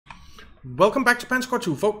Welcome back to Panzer Corps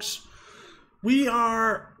 2, folks. We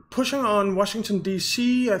are pushing on Washington,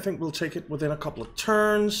 D.C. I think we'll take it within a couple of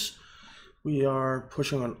turns. We are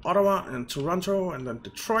pushing on Ottawa and Toronto and then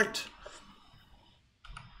Detroit.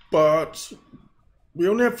 But we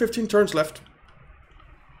only have 15 turns left.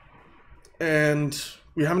 And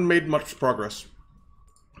we haven't made much progress.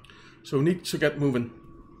 So we need to get moving.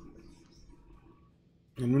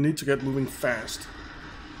 And we need to get moving fast.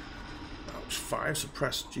 Ouch, 5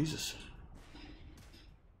 suppressed, Jesus.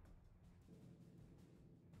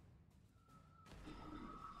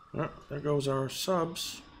 Oh, there goes our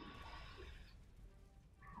subs.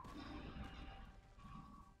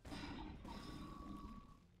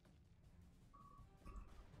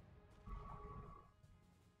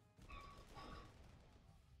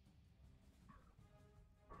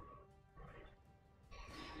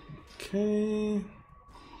 Okay.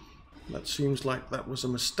 That seems like that was a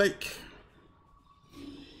mistake.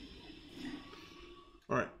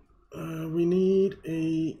 Alright. We need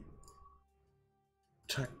a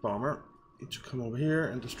attack bomber to come over here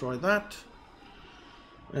and destroy that.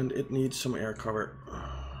 And it needs some air cover.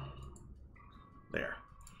 There.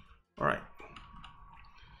 Alright.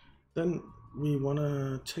 Then we want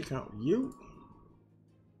to take out you.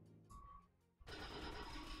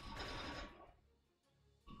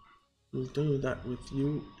 We'll do that with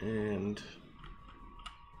you and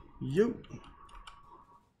you.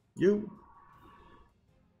 You.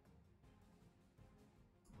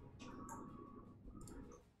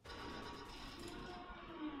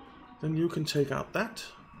 Then you can take out that.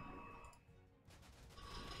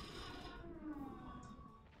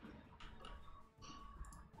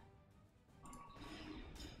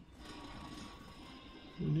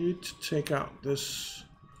 We need to take out this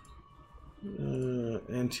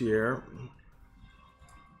anti-air.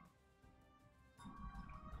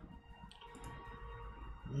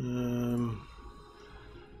 We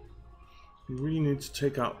really need to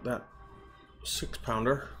take out that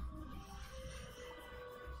 6-pounder.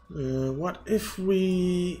 What if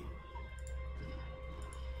we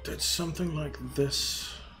did something like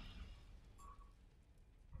this?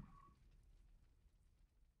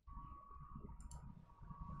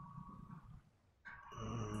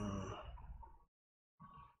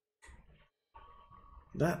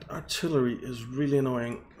 That artillery is really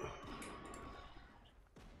annoying.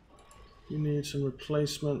 You need some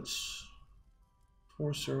replacements.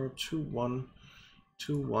 4021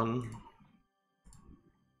 21.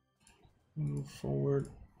 Move forward.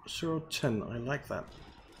 010. I like that.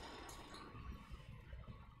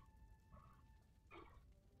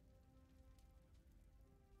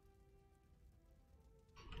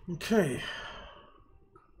 Okay.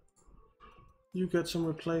 You get some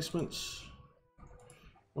replacements.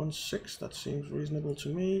 1-6, that seems reasonable to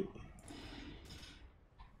me.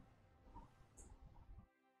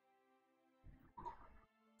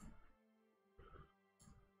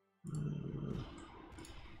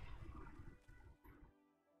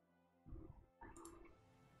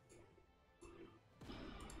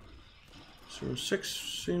 So 6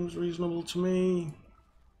 seems reasonable to me.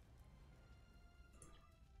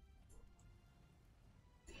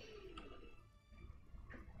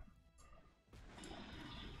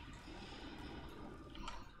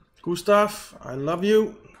 Gustav, I love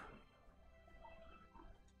you.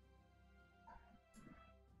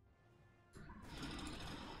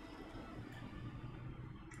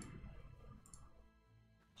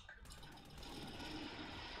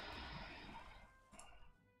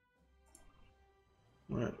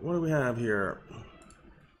 All right, what do we have here?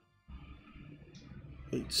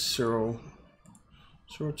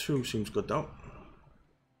 8002 seems good though.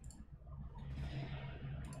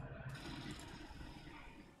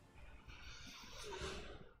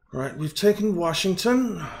 All right, we've taken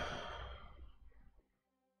Washington.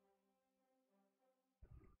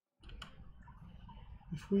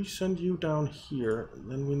 If we send you down here,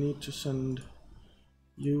 then we need to send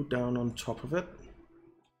you down on top of it.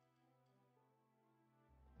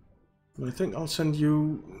 And I think I'll send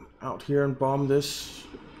you out here and bomb this.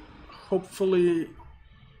 Hopefully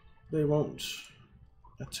they won't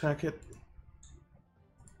attack it.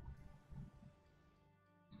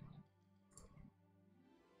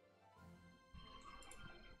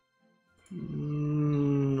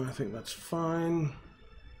 I think that's fine.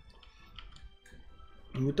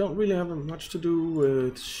 And we don't really have much to do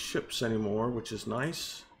with ships anymore, which is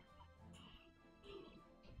nice.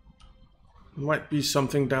 Might be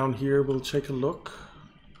something down here, we'll take a look.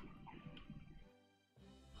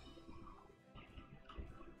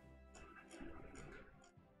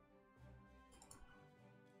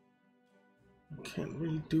 Can't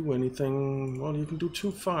really do anything. Well, you can do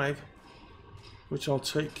 2-5. which I'll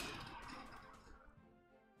take.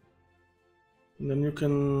 And then you can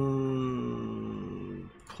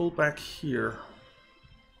pull back here.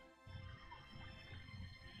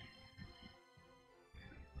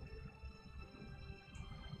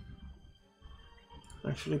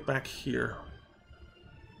 Actually, back here.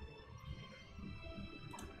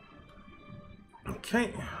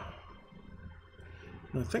 Okay.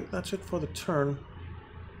 I think that's it for the turn.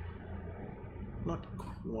 Not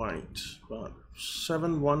quite, but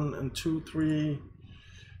 7, 1, and 2, 3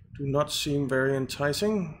 do not seem very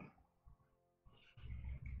enticing.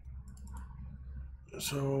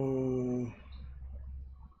 So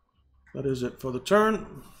that is it for the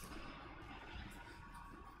turn.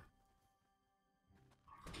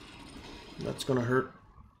 That's gonna hurt.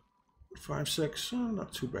 5, 6,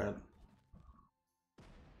 not too bad.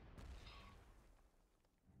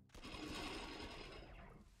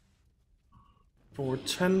 For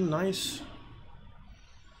 10, nice.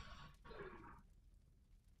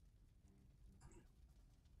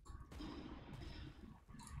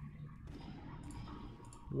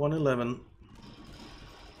 $111.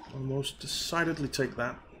 Almost decidedly take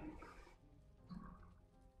that.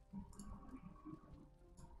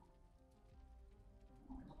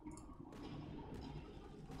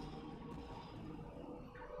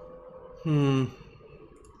 Hmm.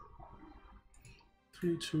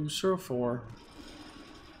 3204.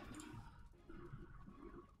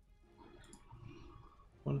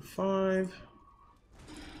 15.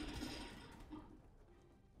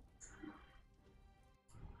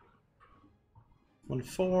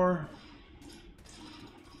 14.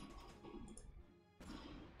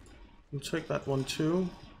 We'll take that one too.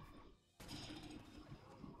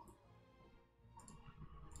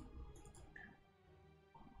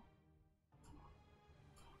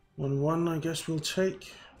 One, I guess we'll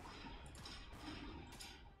take.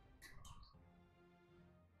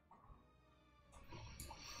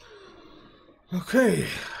 Okay.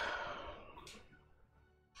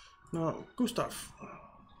 Now, Gustav.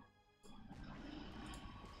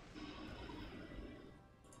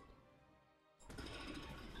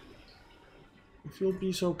 If you'll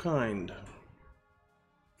be so kind.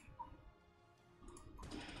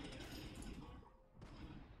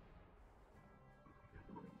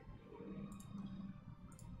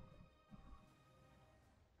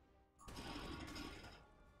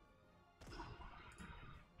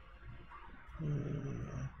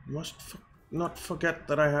 Must not forget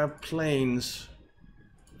that I have planes.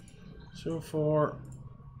 04,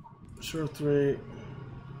 03.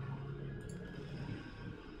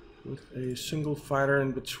 With a single fighter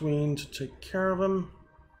in between to take care of him.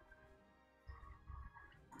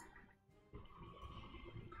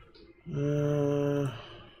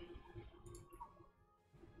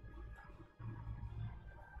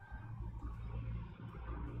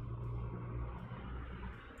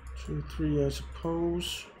 Two, 3, I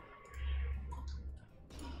suppose.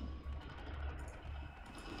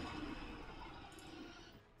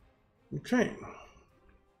 Okay.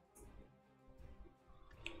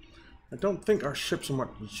 I don't think our ships are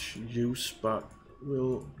much use, but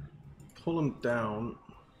we'll pull them down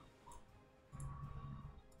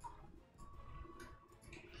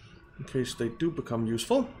in case they do become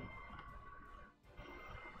useful.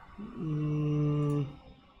 You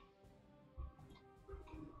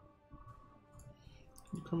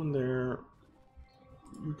come in there,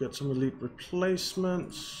 you get some elite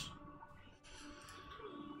replacements.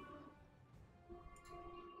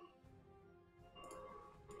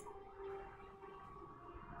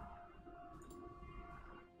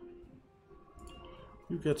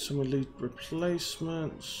 You get some elite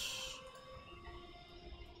replacements.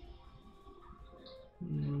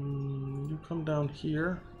 You come down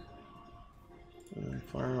here and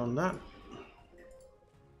fire on that.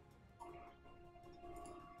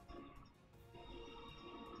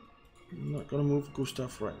 I'm not going to move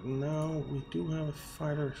Gustav right now. We do have a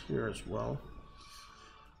fighter here as well.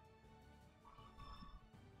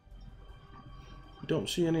 We don't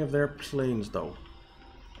see any of their planes though.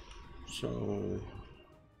 So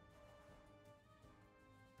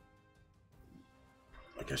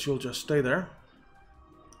I guess you'll just stay there.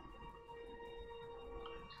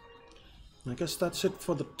 I guess that's it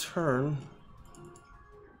for the turn.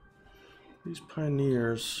 These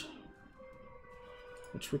pioneers.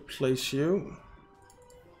 Let's replace you.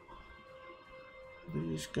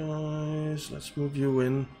 These guys, let's move you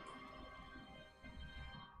in.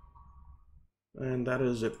 And that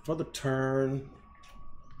is it for the turn.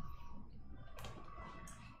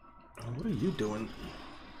 What are you doing?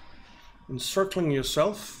 Encircling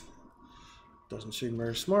yourself? Doesn't seem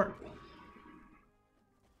very smart.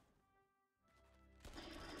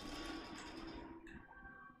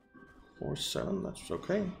 07, that's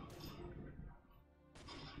okay.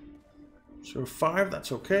 05,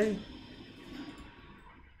 that's okay.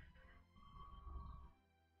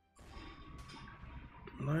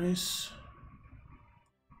 Nice.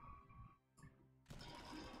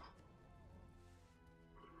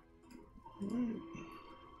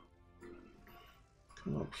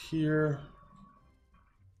 Come up here.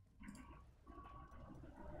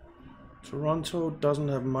 Toronto doesn't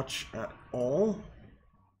have much at all.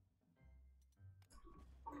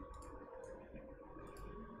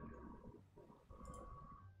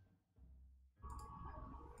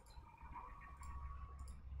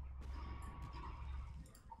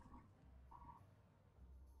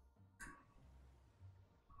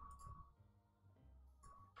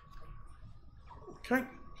 Okay.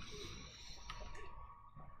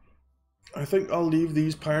 I think I'll leave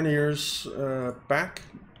these pioneers back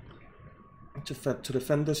to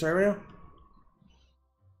defend this area.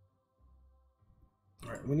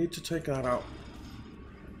 Alright, we need to take that out.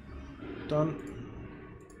 Done.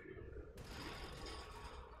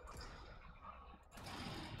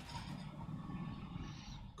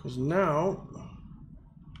 Because now,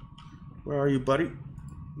 where are you, buddy?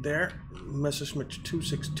 There, Messerschmitt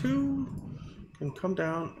 262 can come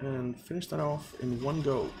down and finish that off in one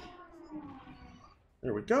go.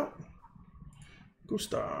 There we go.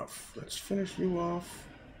 Gustav, let's finish you off.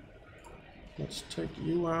 Let's take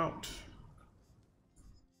you out.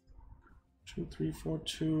 2, 3, 4,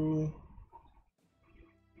 2.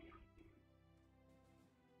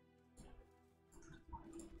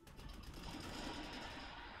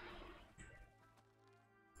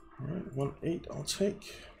 All right, 1, 8, I'll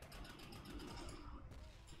take.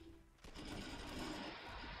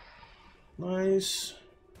 Nice.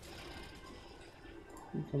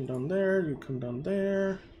 You come down there, you come down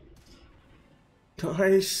there.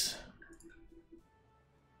 Nice.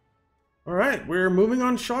 All right, we're moving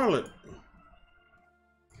on Charlotte.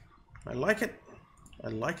 I like it. I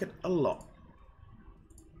like it a lot.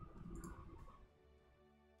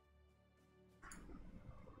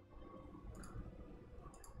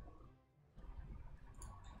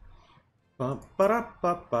 Bum, ba,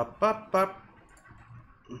 ba, ba, ba, ba.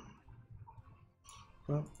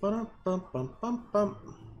 Bum, ba, bum, bum, bum, bum.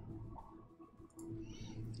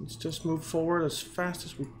 Let's just move forward as fast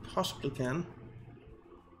as we possibly can.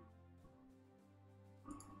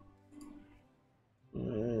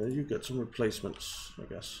 You get some replacements, I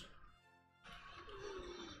guess.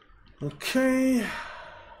 Okay. I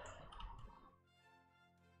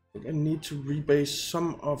think I need to rebase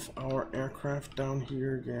some of our aircraft down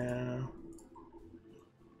here, yeah.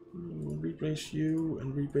 Rebase you,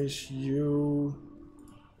 and rebase you,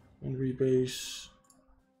 and rebase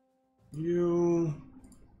you,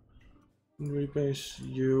 and rebase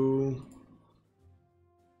you.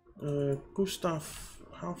 Gustav,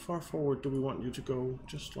 how far forward do we want you to go?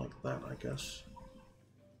 Just like that, I guess.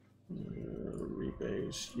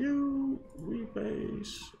 Rebase you,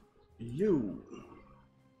 rebase you.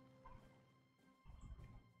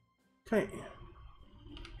 Okay.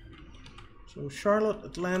 So Charlotte,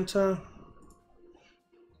 Atlanta,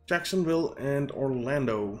 Jacksonville, and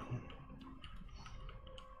Orlando.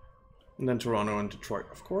 And then Toronto and Detroit,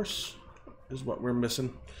 of course, is what we're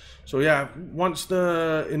missing. So yeah, once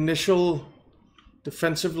the initial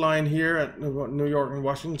defensive line here at New York and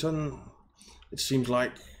Washington, it seems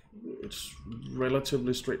like it's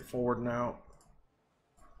relatively straightforward now.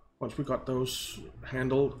 Once we got those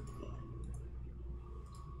handled.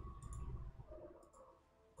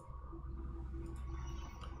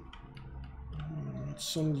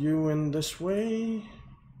 Let's send you in this way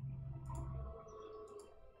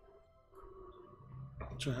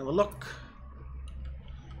to have a look.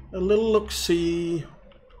 A little look-see.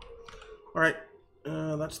 Alright,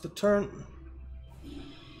 that's the turn.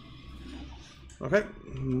 Okay,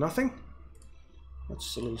 nothing.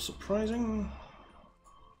 That's a little surprising.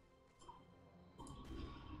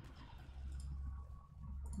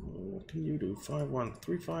 What can you do? 5-1.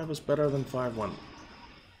 3-5 is better than 5-1.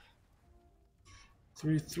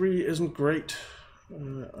 3-3 isn't great.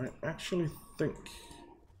 I actually think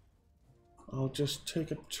I'll just take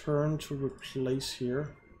a turn to replace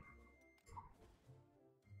here.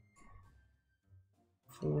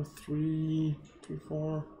 4-3, 3-4.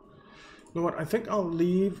 You know what? I think I'll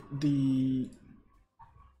leave the.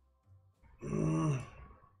 Do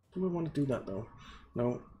we want to do that though?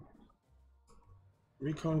 No.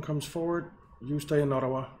 Recon comes forward. You stay in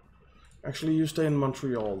Ottawa. Actually, you stay in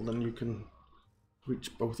Montreal. Then you can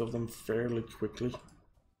reach both of them fairly quickly.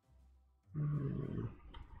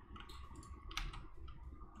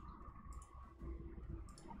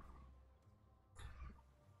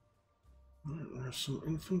 There's some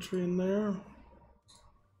infantry in there.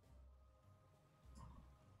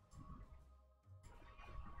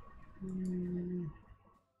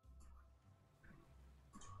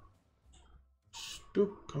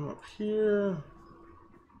 Stoop, come up here.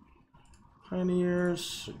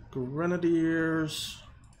 Pioneers, Grenadiers.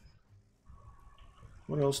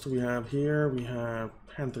 What else do we have here? We have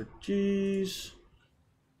Panther Gs.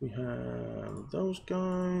 We have those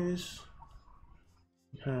guys.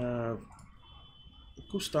 We have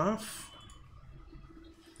Gustav,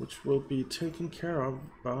 which will be taken care of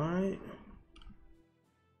by,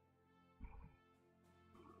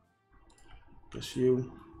 guess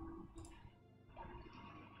you.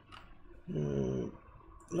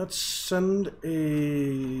 Let's send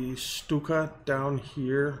a Stuka down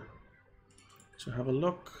here to have a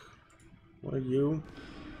look. What are you?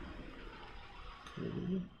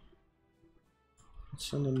 Okay. Let's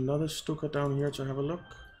send another Stuka down here to have a look.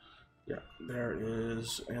 Yeah, there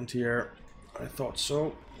is anti-air. I thought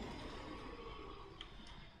so.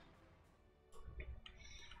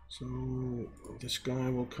 So this guy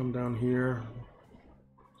will come down here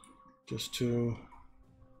just to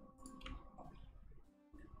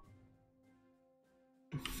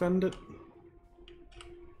defend it.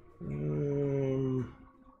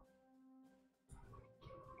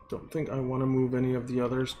 Don't think I want to move any of the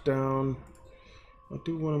others down. I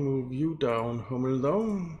do want to move you down, Hummel,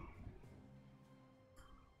 though.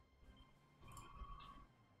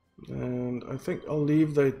 And I think I'll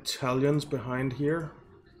leave the Italians behind here.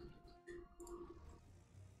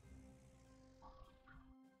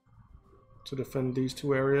 To defend these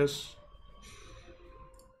two areas.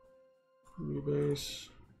 Rebase.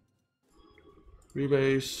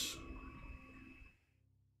 Rebase.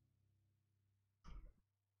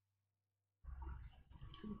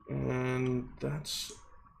 And that's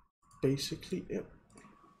basically it.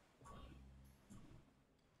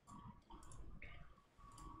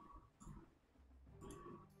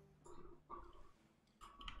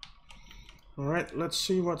 All right, let's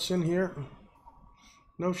see what's in here.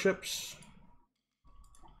 No ships.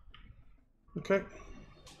 Okay.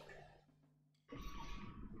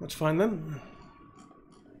 That's fine then.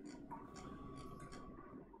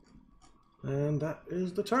 And that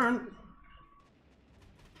is the turn.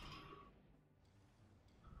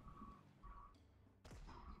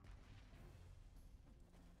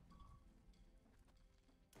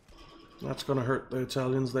 That's gonna hurt the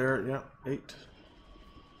Italians there. Yeah, 8.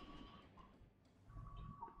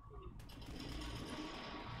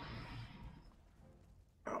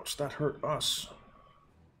 Ouch, that hurt us.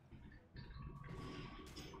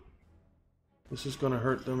 This is gonna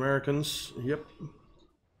hurt the Americans. Yep.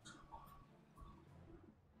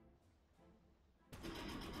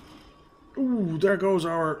 Ooh, there goes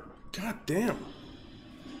our... God damn.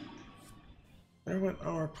 There went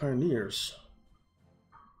our pioneers.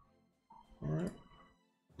 Alright.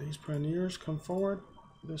 These pioneers come forward.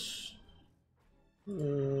 This...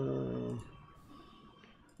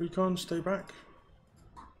 recon, stay back.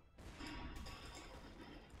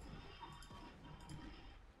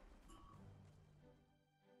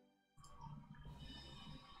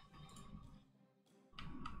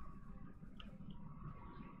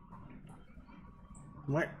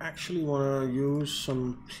 Might actually want to use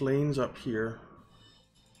some planes up here.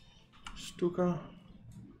 Stuka.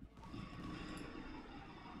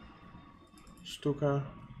 Stuka.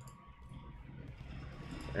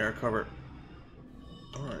 Air cover.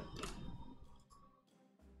 Alright.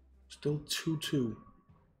 Still 2-2.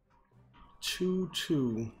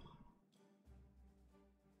 2-2.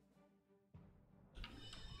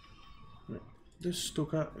 Right. This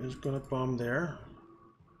Stuka is gonna bomb there.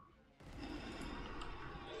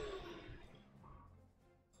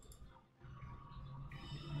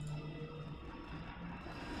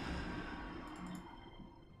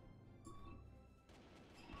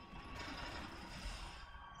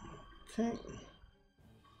 Okay.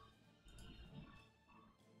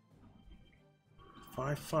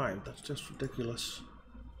 5-5, that's just ridiculous.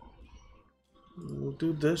 We'll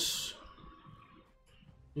do this.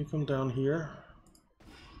 You come down here.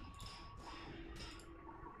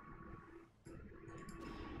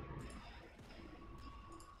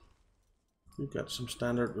 We've got some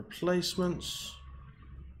standard replacements.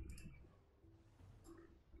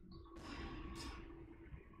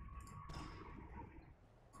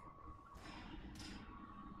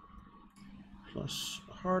 Plus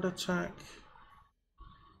hard attack.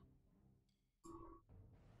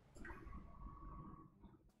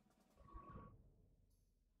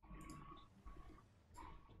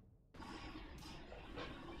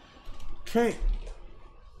 Okay.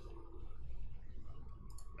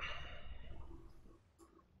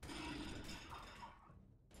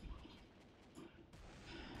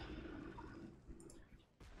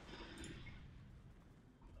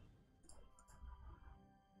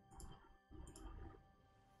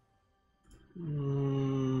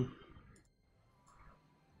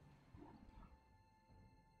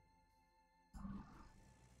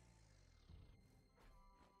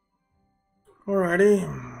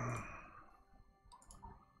 Alrighty.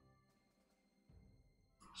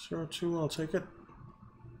 02, I'll take it.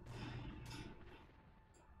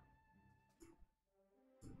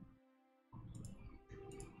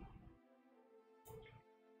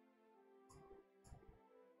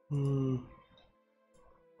 I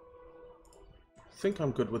think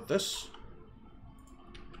I'm good with this.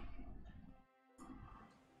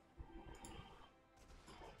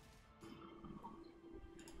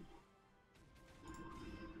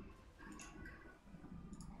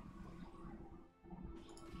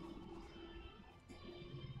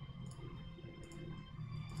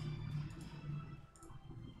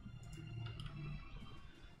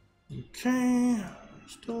 Okay,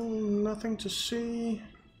 still nothing to see.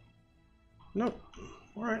 Nope.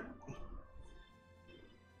 Alright.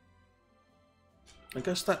 I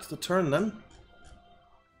guess that's the turn then.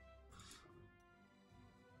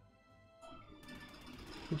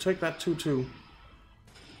 We'll take that 2-2.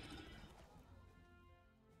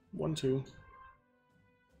 1-2.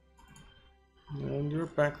 And you're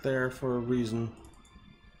back there for a reason.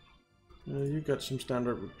 You got some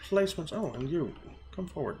standard replacements. Oh, and you. Come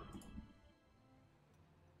forward.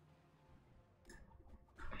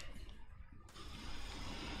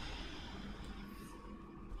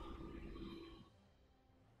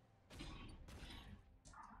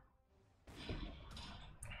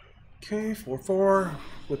 Okay, 4-4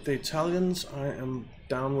 with the Italians. I am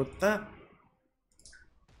down with that.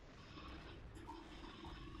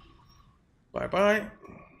 Bye-bye.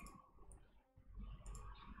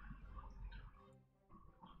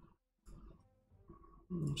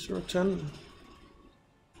 Zero 10.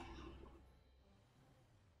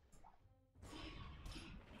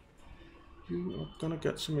 You are gonna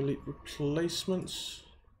get some elite replacements.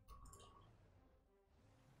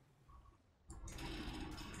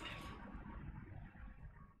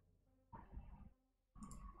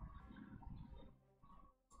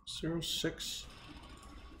 Zero 6.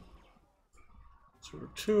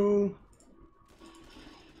 02.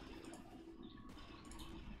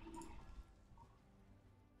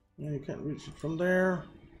 Yeah, you can't reach it from there.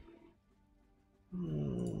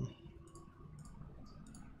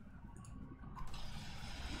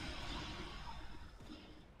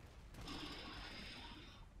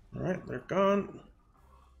 All right, they're gone.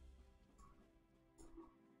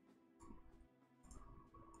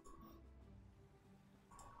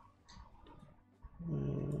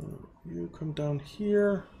 You come down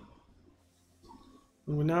here.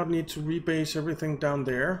 And we now need to rebase everything down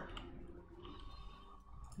there.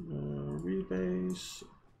 Rebase.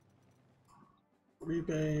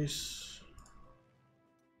 Rebase.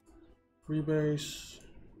 Rebase.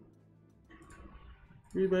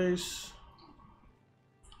 Rebase.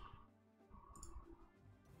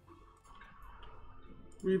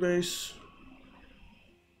 Rebase.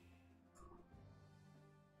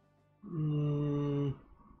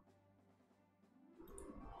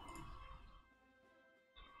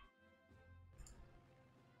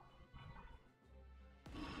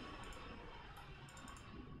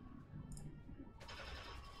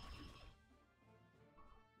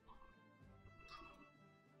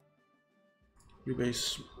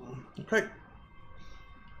 Rebase. Okay.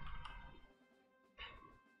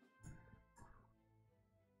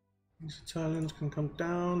 These Italians can come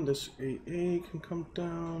down. This AA can come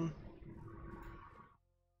down.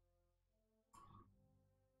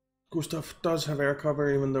 Gustav does have air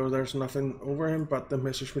cover, even though there's nothing over him, but the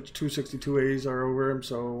Messerschmitt 262As are over him,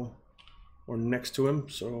 so, or next to him,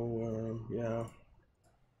 so yeah.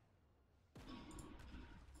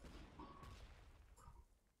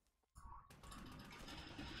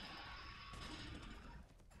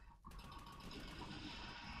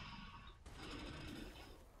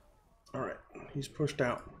 All right, he's pushed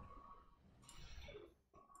out.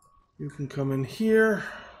 You can come in here.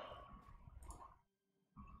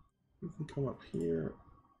 You can come up here.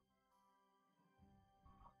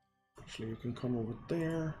 Actually, you can come over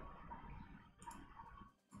there.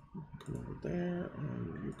 You can come over there,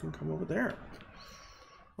 and you can come over there.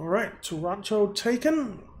 All right, Toronto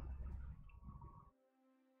taken.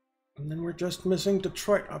 And then we're just missing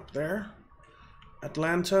Detroit up there.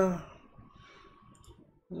 Atlanta,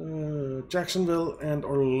 Jacksonville, and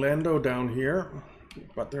Orlando down here.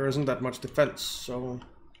 But there isn't that much defense, so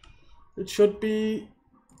it should be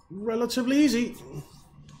relatively easy.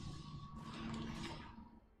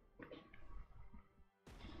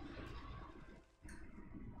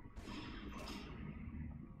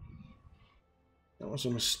 That was a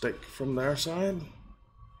mistake from their side.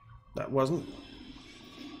 That wasn't.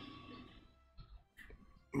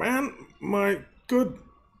 My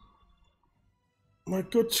My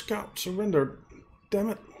good scout surrendered.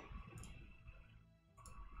 Damn it.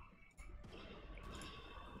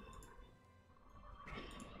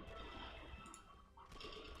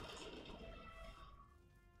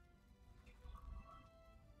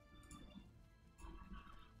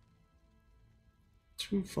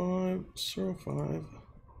 Two 5 0 5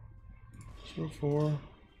 0 4.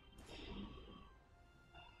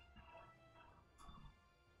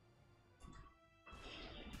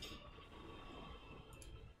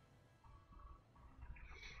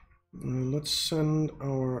 Let's send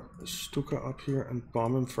our Stuka up here and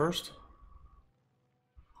bomb him first.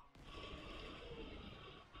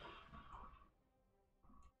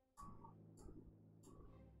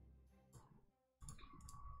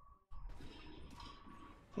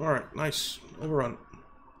 Alright, nice. Overrun.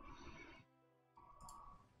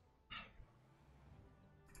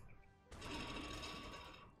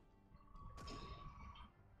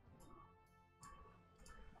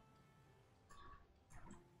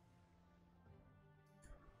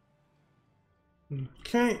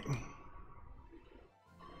 Okay.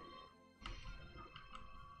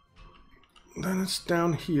 Then it's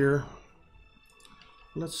down here.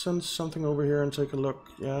 Let's send something over here and take a look.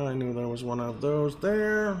 Yeah, I knew there was one of those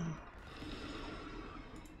there.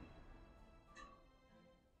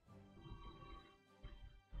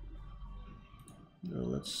 Now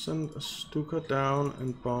let's send a Stuka down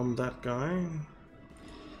and bomb that guy.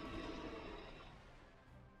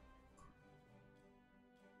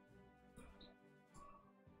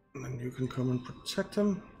 And then you can come and protect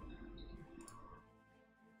him.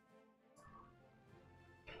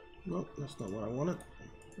 Nope, that's not what I wanted.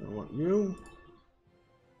 I want you.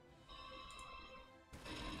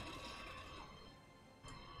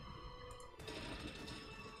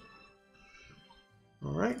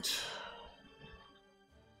 All right.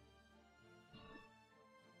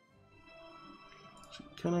 So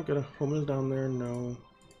can I get a Hummel down there? No.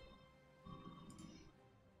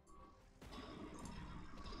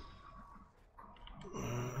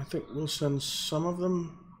 I think we'll send some of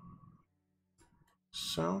them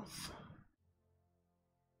south.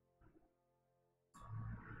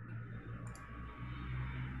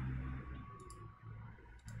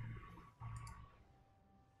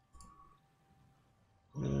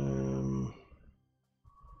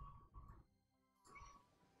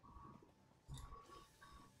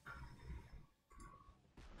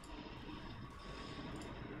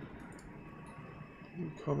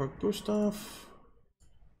 Cover Gustav.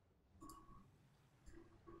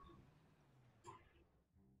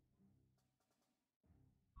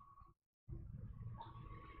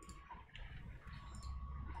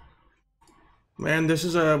 Man, this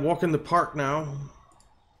is a walk in the park now.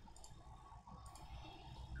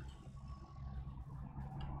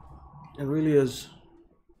 It really is.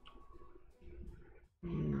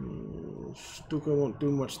 Stuka won't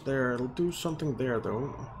do much there. It'll do something there,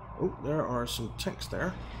 though. Oh, there are some tanks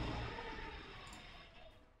there.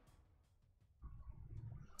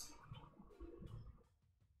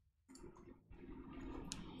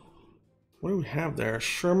 What do we have there?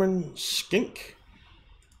 Sherman Skink,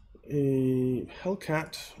 a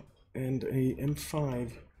Hellcat, and a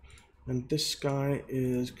M5. And this guy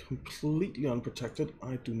is completely unprotected.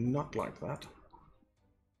 I do not like that.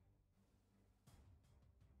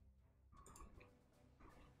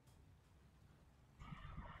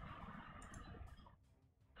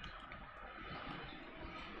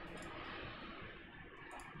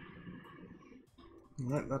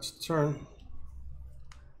 Alright, that's the turn.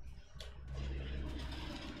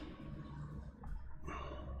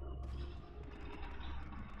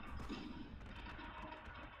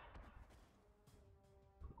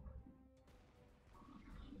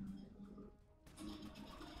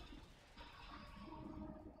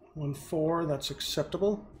 One 4, that's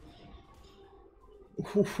acceptable.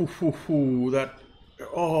 That,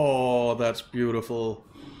 oh, that's beautiful.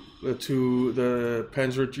 The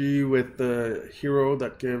Panzer G with the hero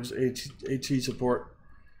that gives AT support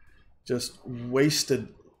just wasted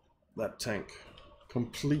that tank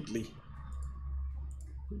completely.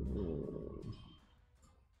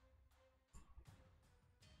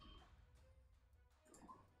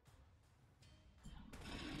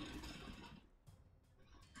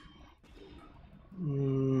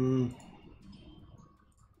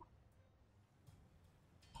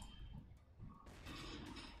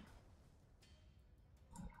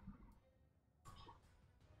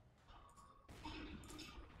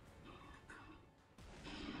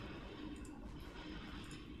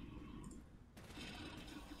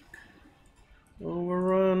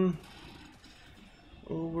 Overrun.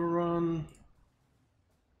 Overrun.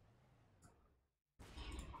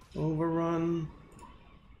 Overrun.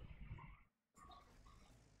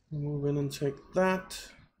 Move in and take that.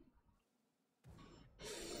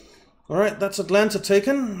 Alright, that's Atlanta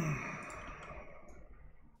taken.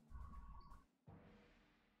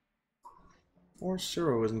 Or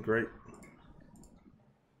 0 isn't great.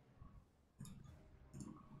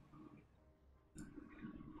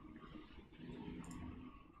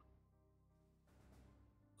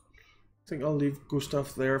 I think I'll leave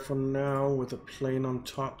Gustav there for now with a plane on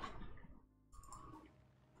top.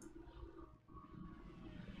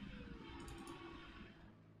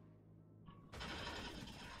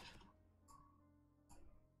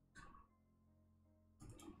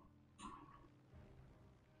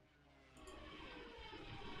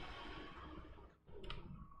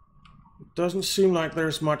 Doesn't seem like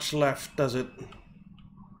there's much left, does it?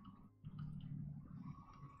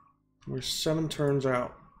 We're 7 turns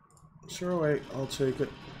out. 0-8, I'll take it.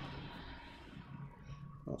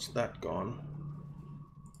 That's that gone.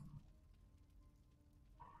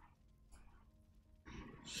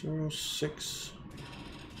 0-6.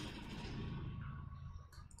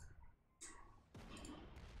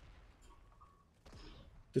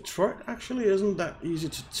 Detroit actually isn't that easy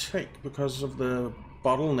to take because of the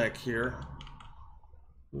bottleneck here.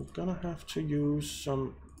 We're gonna have to use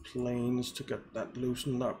some planes to get that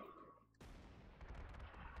loosened up.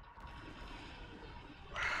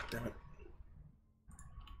 Ah, damn it.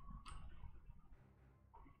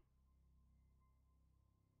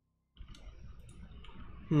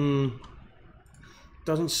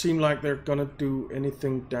 Doesn't seem like they're gonna do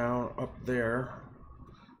anything down up there.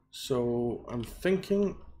 So I'm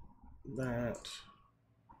thinking that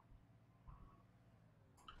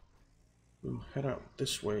we'll head out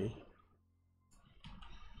this way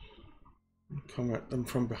and come at them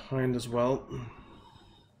from behind as well.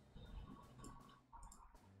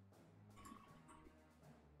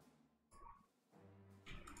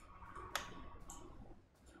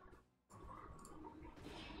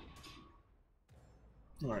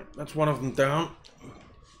 All right, that's one of them down.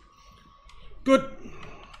 Good.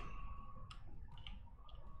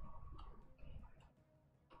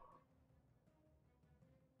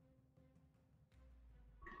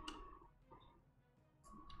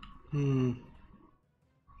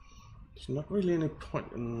 There's not really any point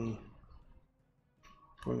in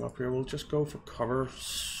going up here. We'll just go for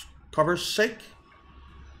cover's sake.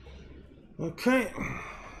 Okay.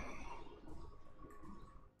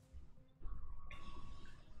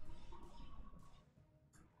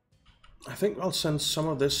 I think I'll send some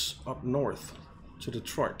of this up north to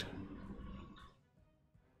Detroit.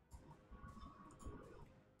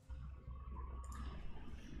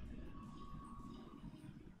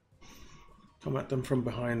 Come at them from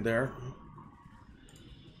behind there.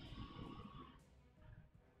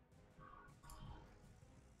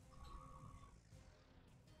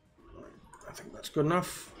 I think that's good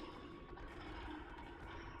enough.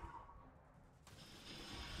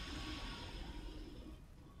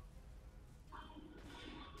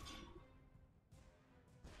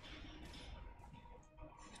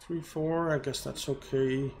 Three, 4, I guess that's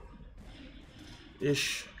okay-ish.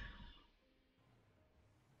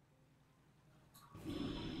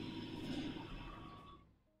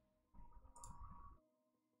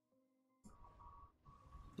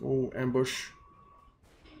 Oh, ambush.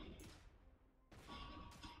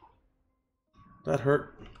 That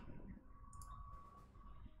hurt.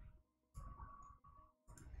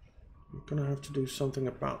 I'm gonna have to do something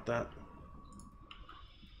about that.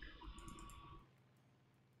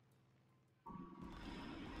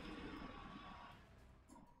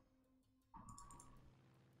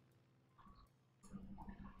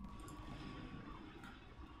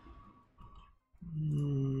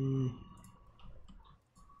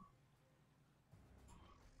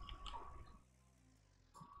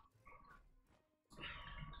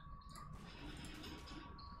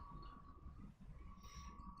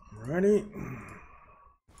 Alrighty.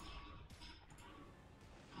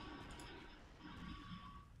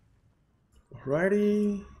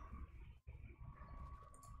 Alrighty.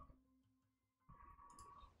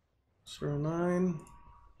 09.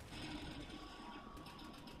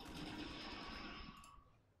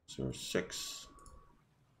 06.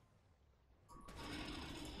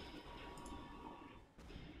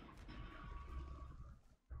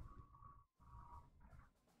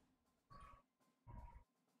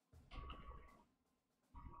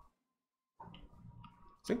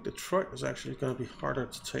 I think Detroit is actually going to be harder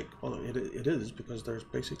to take. Well, it is, because there's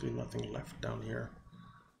basically nothing left down here.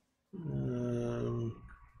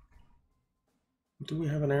 Do we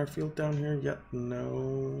have an airfield down here yet?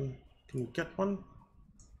 No. Can we get one?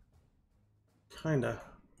 Kinda.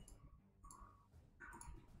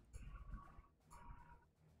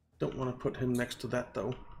 Don't want to put him next to that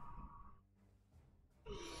though.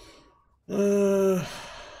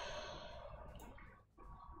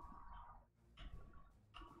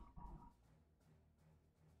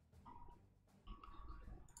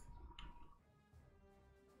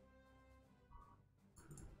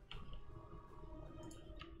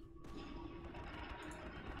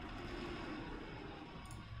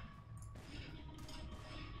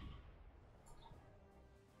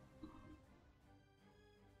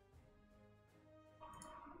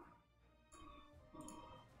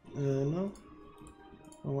 No.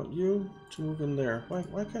 I want you to move in there.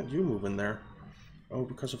 Why can't you move in there? Oh,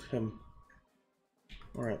 because of him.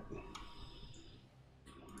 Alright.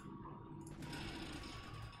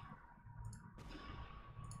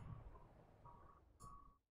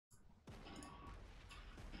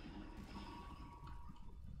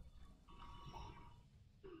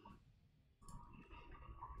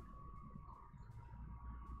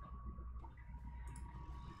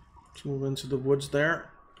 Let's move into the woods there.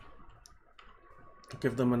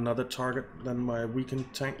 Give them another target than my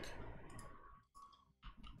weakened tank.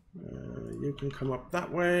 You can come up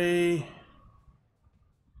that way.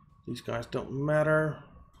 These guys don't matter.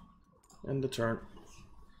 End the turn.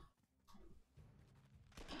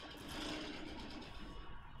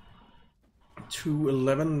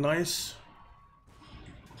 $211, nice.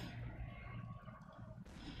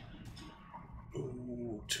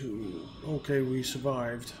 Ooh, 2. Okay, we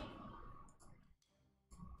survived.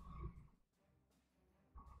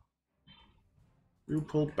 You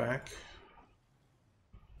pulled back.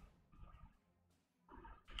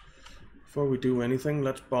 Before we do anything,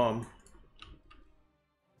 let's bomb.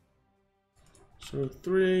 So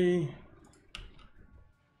 3,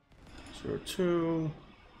 2,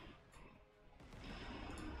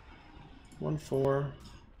 1, 4,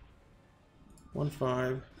 1,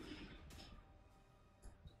 5.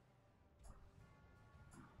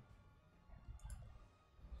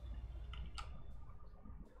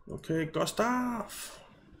 Okay, Gustav.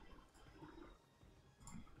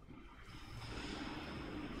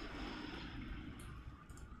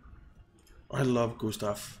 I love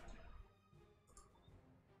Gustav.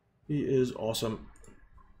 He is awesome.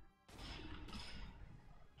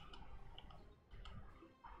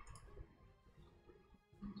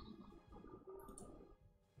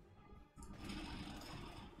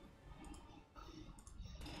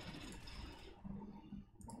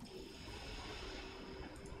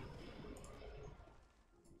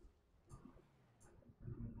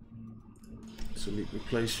 So let me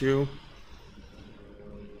place you.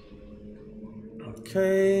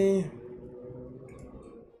 Okay.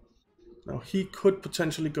 Now he could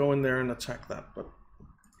potentially go in there and attack that, but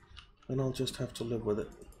then I'll just have to live with it.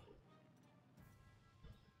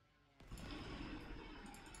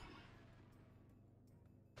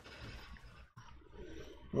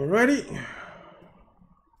 Alrighty.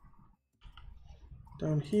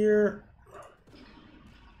 Down here.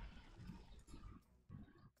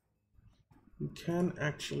 You can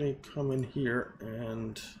actually come in here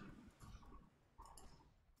and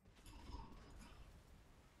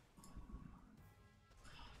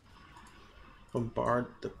bombard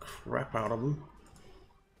the crap out of them.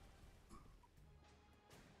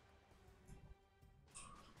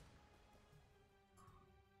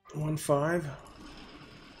 One 5.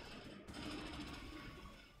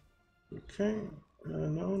 Okay.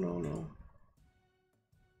 No.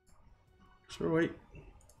 Sure, wait.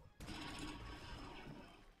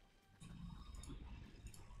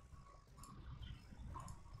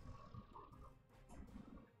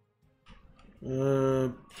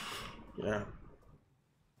 Yeah.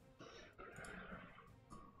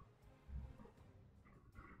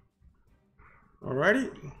 Alrighty.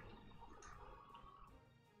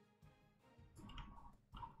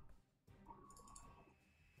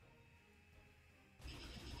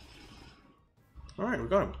 Alright, we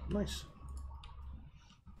got him. Nice.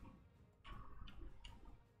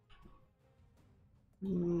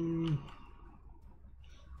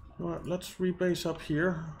 Alright, let's rebase up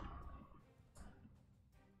here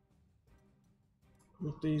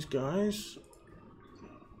with these guys.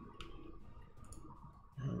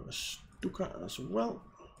 Have a Stuka as well.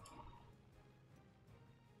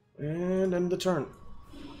 And end the turn.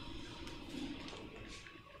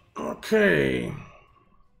 Okay.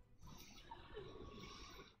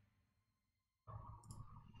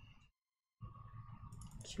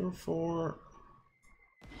 So 4.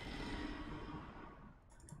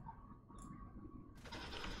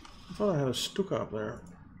 I thought I had a Stuka up there.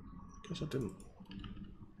 Guess I didn't.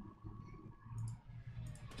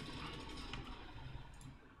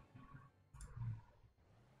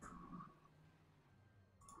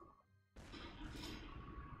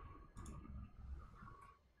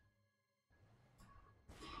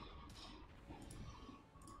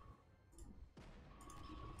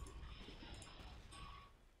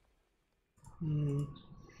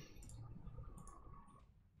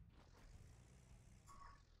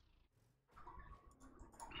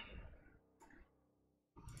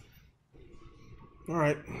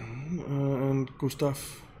 Alright, and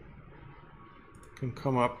Gustav can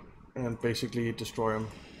come up and basically destroy him.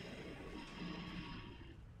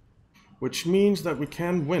 Which means that we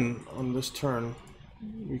can win on this turn.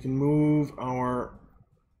 We can move our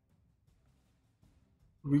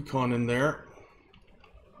recon in there.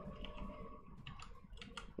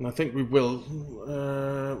 And I think we will.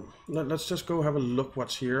 Let's just go have a look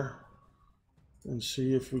what's here. And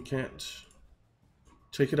see if we can't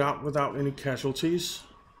take it out without any casualties.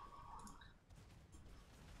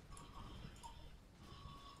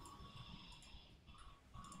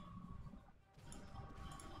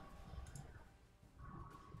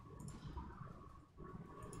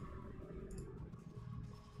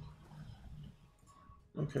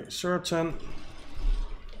 Okay, Suratan.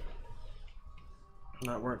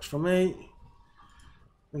 That works for me.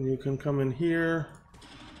 And you can come in here,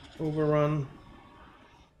 overrun,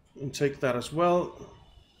 and take that as well.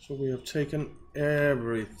 So we have taken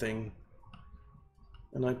everything.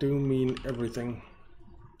 And I do mean everything.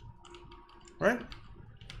 Right?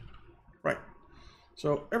 Right.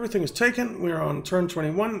 So everything is taken. We're on turn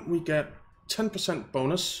 21. We get 10%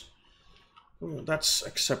 bonus. That's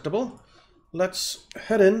acceptable. Let's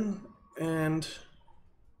head in and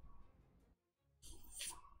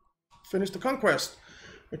finish the conquest.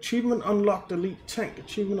 Achievement unlocked elite tank.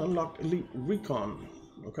 Achievement unlocked elite recon.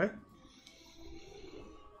 Okay.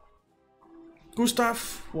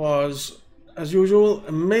 Gustav was, as usual,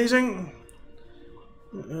 amazing.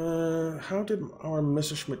 How did our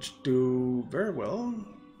Messerschmitt do? Very well.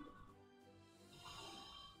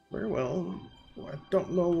 Very well. I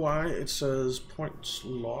don't know why it says points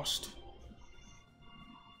lost.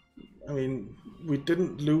 I mean, we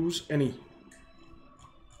didn't lose any.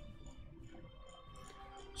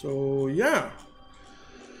 So, yeah.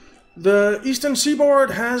 The Eastern Seaboard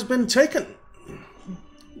has been taken.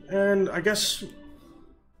 And I guess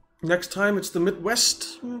next time it's the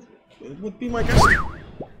Midwest. It would be my guess.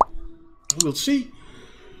 We'll see.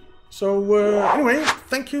 So, anyway,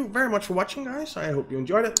 thank you very much for watching, guys. I hope you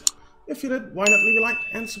enjoyed it. If you did, why not leave a like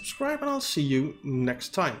and subscribe, and I'll see you next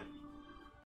time.